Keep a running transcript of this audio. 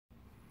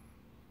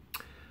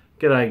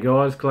G'day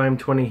guys,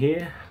 Glame20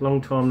 here,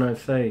 long time no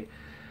see.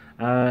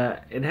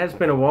 It has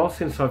been a while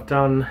since I've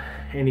done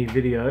any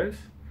videos,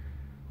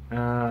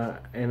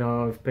 and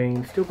I've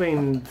been still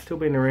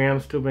been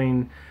around, still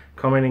been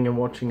commenting and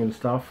watching and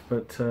stuff,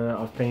 but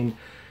I've been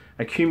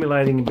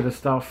accumulating a bit of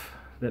stuff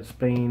that's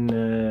been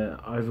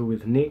over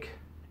with Nick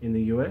in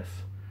the US,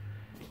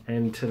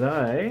 and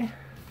today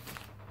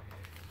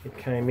it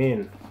came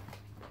in.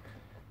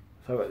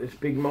 So I've got this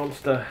big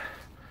monster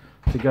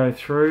to go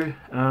through.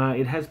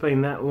 It has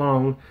been that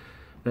long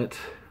that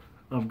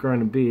I've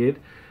grown a beard,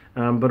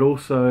 but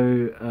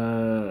also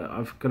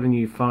I've got a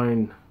new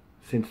phone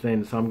since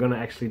then, so I'm going to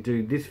actually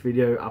do this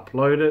video,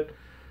 upload it.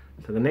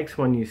 So the next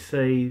one you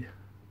see,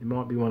 there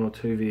might be 1 or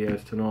 2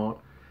 videos tonight,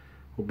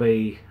 will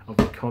be of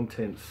the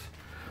contents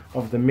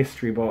of the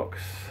mystery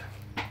box.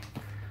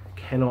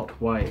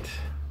 Cannot wait.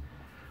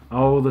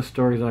 All the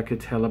stories I could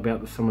tell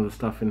about some of the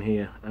stuff in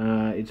here.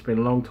 It's been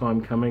a long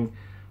time coming,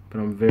 but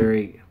I'm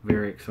very,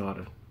 very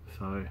excited.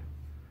 So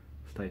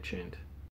stay tuned.